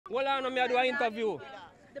Hold on, I do an interview.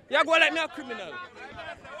 You go like me a criminal.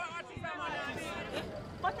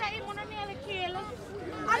 But I ain't gonna nearly kill.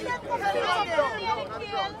 I'm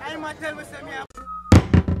gonna tell me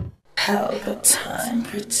Pelpa time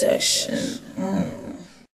protection.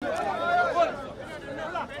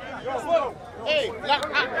 Hey,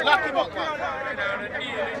 lock him up, man.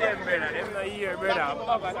 Them not here, brother.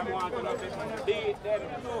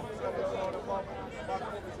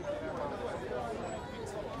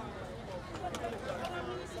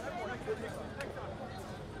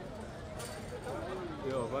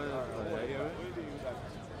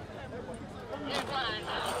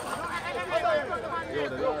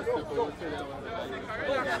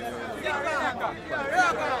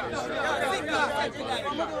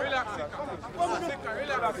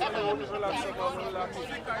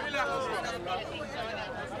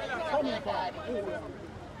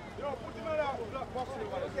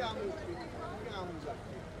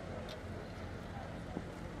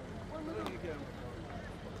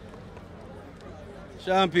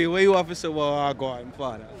 Champion, where you have to say, well, I go on,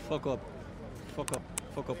 father? Fuck up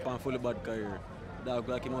and fully bad career. Dog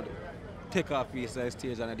like him out take off piece of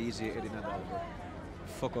stage and a DJ Eddie Nadal.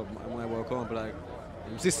 Fuck up my work up like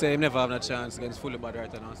him sister him never have no chance against fully bad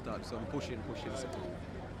right now start. So I'm pushing.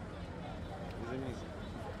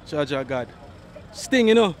 Charge of God. Sting,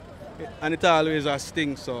 you know. And it always a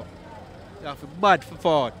sting, so you have to bad for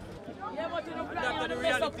forward. Yeah, but you don't plan to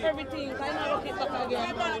mess up everything. I know look it back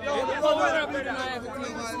again.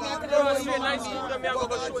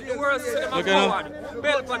 The world cinema forward.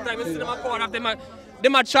 Pelpa time, cinema forward.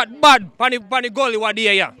 Them a chat bad pan the gully what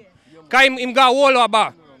there, yeah. Cause him got wall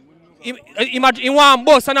over. He want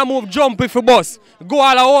bus and I move jump if he bus. Go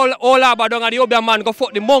all over down at the other man, go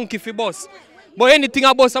fuck the monkey if he bus. But anything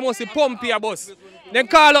a bus, I must pump here bus. Then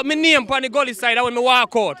call up my name pan the gully side when me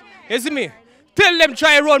walk out. You see me? Tell them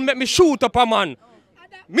try run, make me shoot up a man.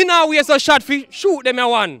 Me now waste a shot for shoot them a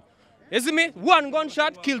one. You see me? One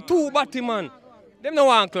gunshot kill two batty man. Them no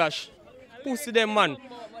want clash. Pussy them man.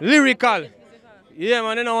 Lyrical. Yeah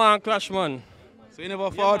man, they no want clash man. So you never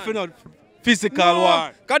fought for no physical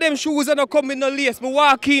war? Cause them shoes are not coming no lace. Me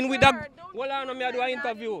walk in with that. Hold on, me do an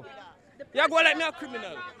interview. You go like me a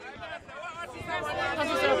criminal.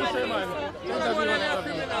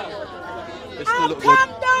 I'll calm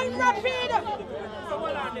down rapid.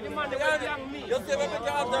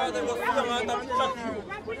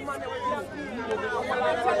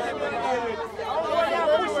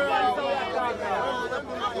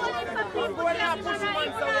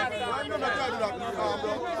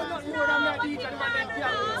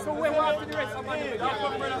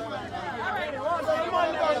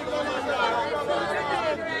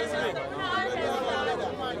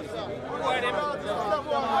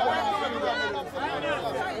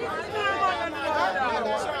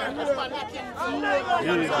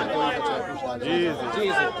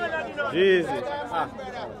 Easy.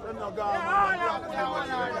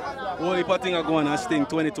 What you think are going on Sting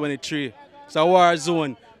 2023? It's a war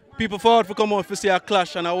zone. People fought for come out to see a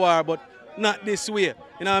clash and a war, but not this way.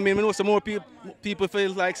 You know what I mean? I know some more people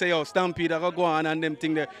feel like say, yo, Stampede are go on and them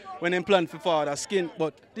thing there when they plan for father skin.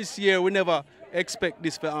 But this year we never expect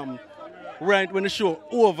this for right when the show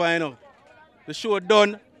over, you know. The show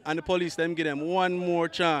done and the police them give them one more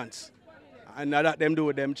chance. And now that them do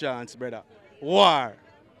with them chance, brother. War.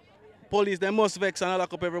 Police them must vex and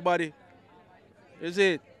lock up everybody. You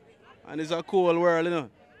see it? And it's a cool world, you know.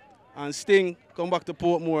 And Sting come back to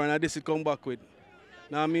Portmore and this it come back with. You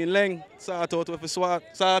know what I mean? Leng, sort out with a sort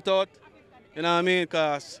out. You know what I mean?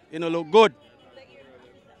 Because you know look good.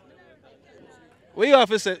 What you have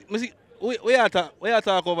to say? We are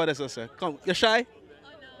talk over this, sir. Come, you shy?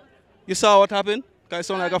 You saw what happened? Because you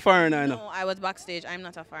sound like a foreigner, you know. No, I was backstage. I'm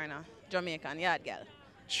not a foreigner. Jamaican, yard girl.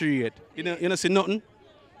 Straight. You don't see nothing?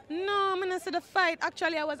 No, I'm not see the fight.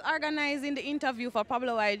 Actually, I was organizing the interview for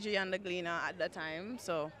Pablo YG and the Gleaner at the time.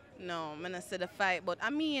 So, no, I'm not see the fight. But I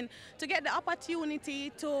mean, to get the opportunity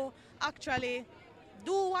to actually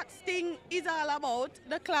do what Sting is all about,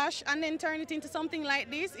 the clash, and then turn it into something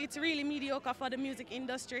like this, it's really mediocre for the music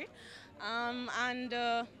industry.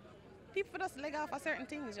 People just leg off of certain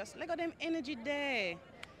things, just leg off them energy there.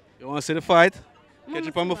 You want to see the fight? Catch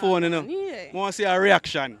it on my phone, you know. Yeah. I want to see a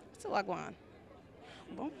reaction. So what go on?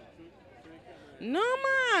 No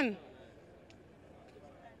man.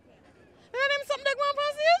 You know them something that go on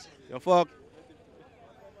passage? You fuck.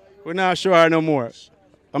 We're not sure no more.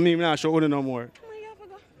 I mean, we're not sure no more.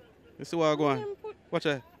 You see what I go on? Watch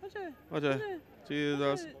it. Watch it.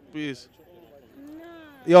 Jesus, please.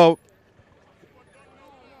 Yo.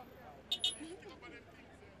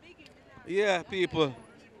 Yeah, people.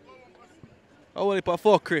 A whole heap of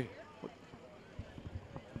fuckery.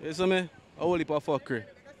 You see me? A whole heap of fuckery.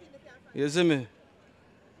 You see me?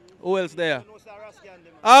 Who else there?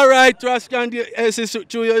 Alright,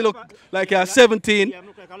 Rascandy, you look like you're 17. Yeah,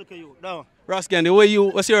 I look at you. No.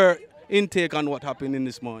 Rascandy, what's your intake on what happened in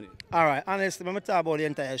this morning? Alright, honestly, when I talk about the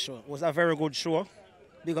entire show, it was a very good show.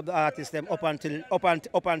 Big up the artists them up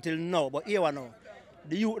until now. But here I know.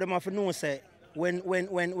 The youth them have to know say when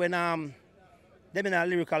them in a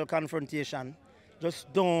lyrical confrontation,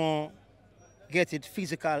 just don't get it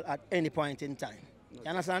physical at any point in time. You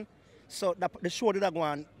understand? So the show did go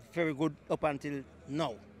on very good up until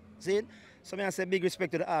now. See it? So I say big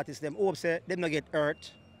respect to the artists them. Hope say them not get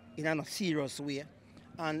hurt in a serious way.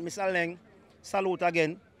 And Mr. Leng, salute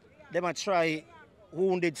again. They might try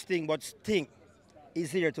wounded Sting, but Sting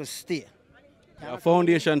is here to stay. A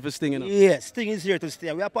foundation for Sting, you know? Yes, Sting is here to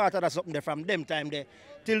stay. We are part of that something there from them time there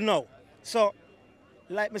till now. So,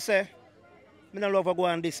 like me say, I don't love to go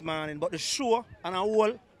on this morning, but the show and a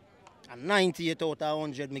whole, a 98 out of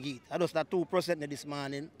 100 me give it. I just that 2% this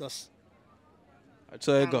morning, just. That's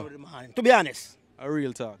how you go. To be honest. A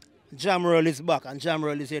real talk. Jamroll is back and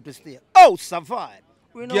Jamroll is here to stay. Oh, survive.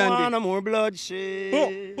 We don't want no more bloodshed.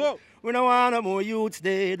 We don't want no more youths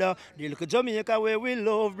dead. The little Jamaica where we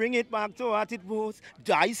love, bring it back to what it was.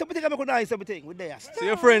 Die something, I'm going to die something. We're there. So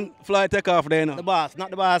your friend fly take off there now? The boss, not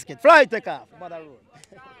the basket. Fly take off.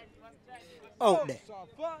 Out there.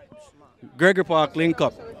 Gregory Park link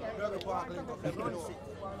up.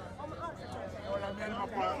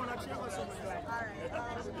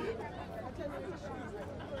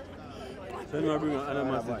 So I'm bring an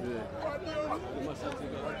animosity today.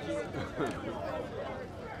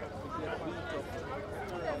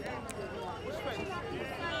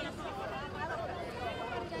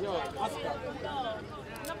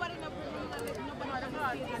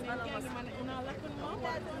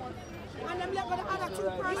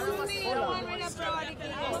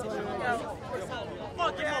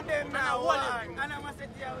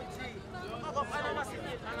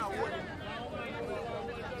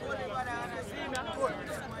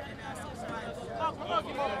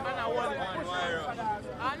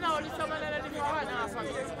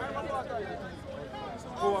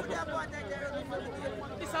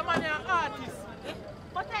 This a man an artist.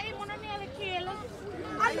 But I want to nearly kill.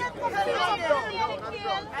 I'm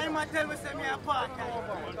going to tell me some a part.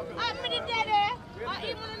 I'm going to tell you. I'm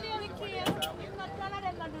going to nearly kill. If not, none of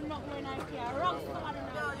them can do nothing when I care. Wrong somebody.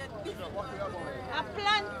 I'm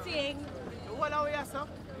planting. What are we here, sir?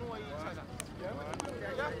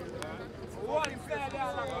 What is that?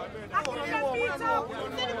 I can't beat up.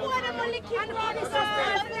 Then who are the only kids around this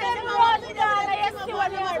house? Then run down. I see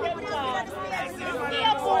what you're doing.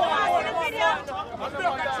 Yeah, boy. I want a video. I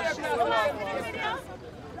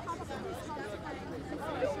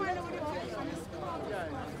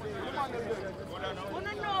want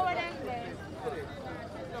to know what I'm doing.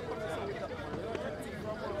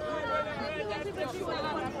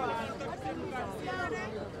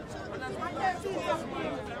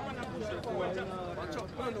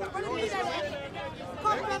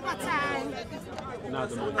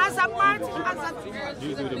 As a part, as a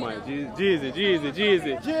Jeezy with the mic.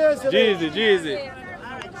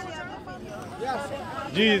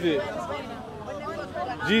 Jeezy.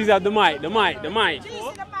 Jeezy at the mic.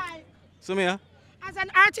 So me, As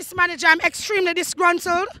an artist manager, I'm extremely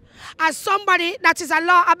disgruntled. As somebody that is a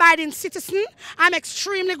law-abiding citizen, I'm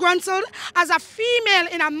extremely disgruntled. As a female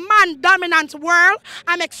in a man-dominant world,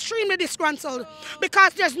 I'm extremely disgruntled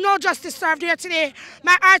because there's no justice served here today.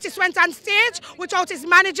 My artist went on stage without his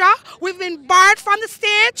manager. We've been barred from the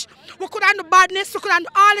stage. We could handle badness, we could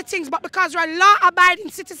handle all the things, but because we're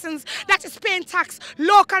law-abiding citizens that is paying tax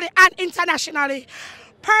locally and internationally.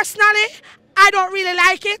 Personally, I don't really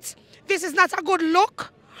like it. This is not a good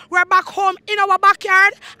look. We're back home in our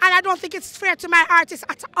backyard, and I don't think it's fair to my artist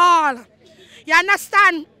at all. You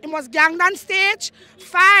understand? He was ganged on stage.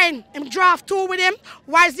 Fine. Him draft 2 with him.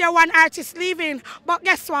 Why is there one artist leaving? But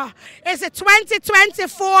guess what? It's a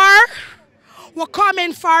 2024. We're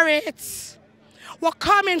coming for it. We're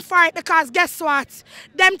coming for it because guess what?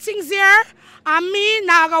 Them things here and me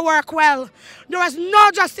now gonna work well. There was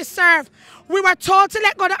no justice served. We were told to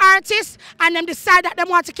let go the artists and them decide that they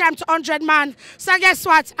want to come to 100 man. So guess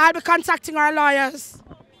what? I'll be contacting our lawyers.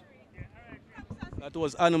 That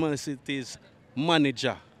was HON0RMASITY's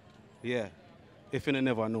manager. Yeah, if you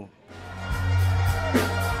never know.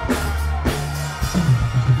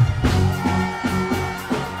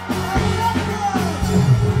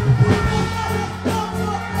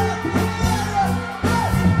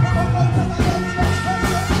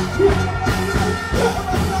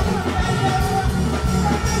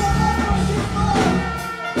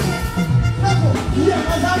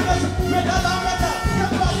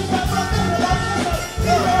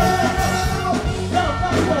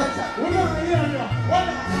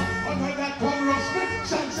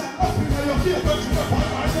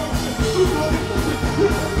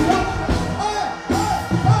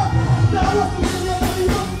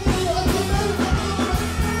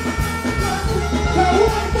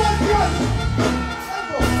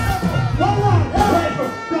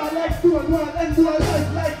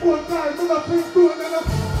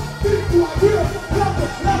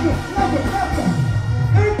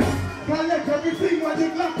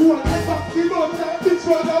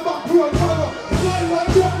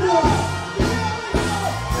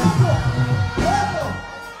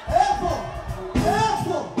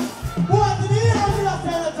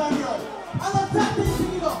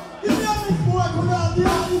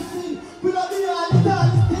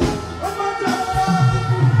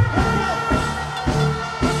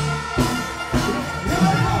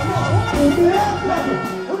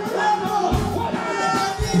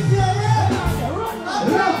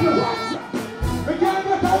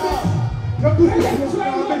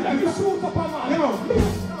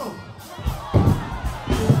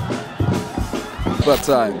 Pelpa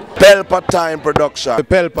time. Pelpa time production.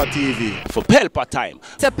 Pelpa TV. For Pelpa time.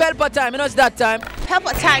 It's a Pelpa time, you know it's that time.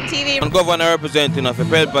 Pelpa time TV. I'm governor representing of a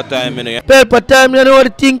Pelpa time, you know. Pelpa time, you know what the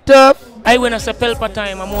thing tough? I when I say Pelpa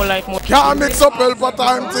time, I'm more like more. Can't mix up Pelpa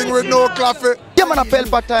time thing with no coffee. Yeah, man, a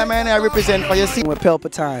Pelpa time, and I represent for you. See, we're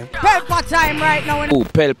Pelpa time. Pelpa time right now. Oh,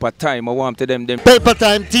 Pelpa time. I want to them. Pelpa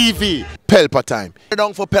time TV. Pelpa time.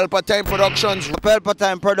 Down for Pelpa time productions. Pelpa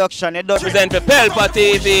time production. It does Represent for Pelpa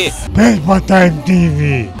TV. Pelpa time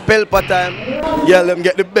TV. Pelpa time. Yeah, let them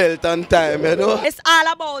get the belt on time, you know. It's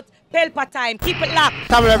all about Pelpa time. Keep it locked.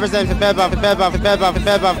 Come represent for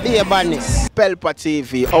Pelpa, be a badness. Pelpa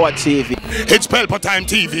TV, our TV. It's Pelpa time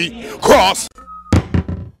TV. Cross.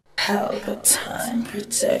 Pelpa time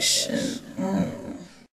protection.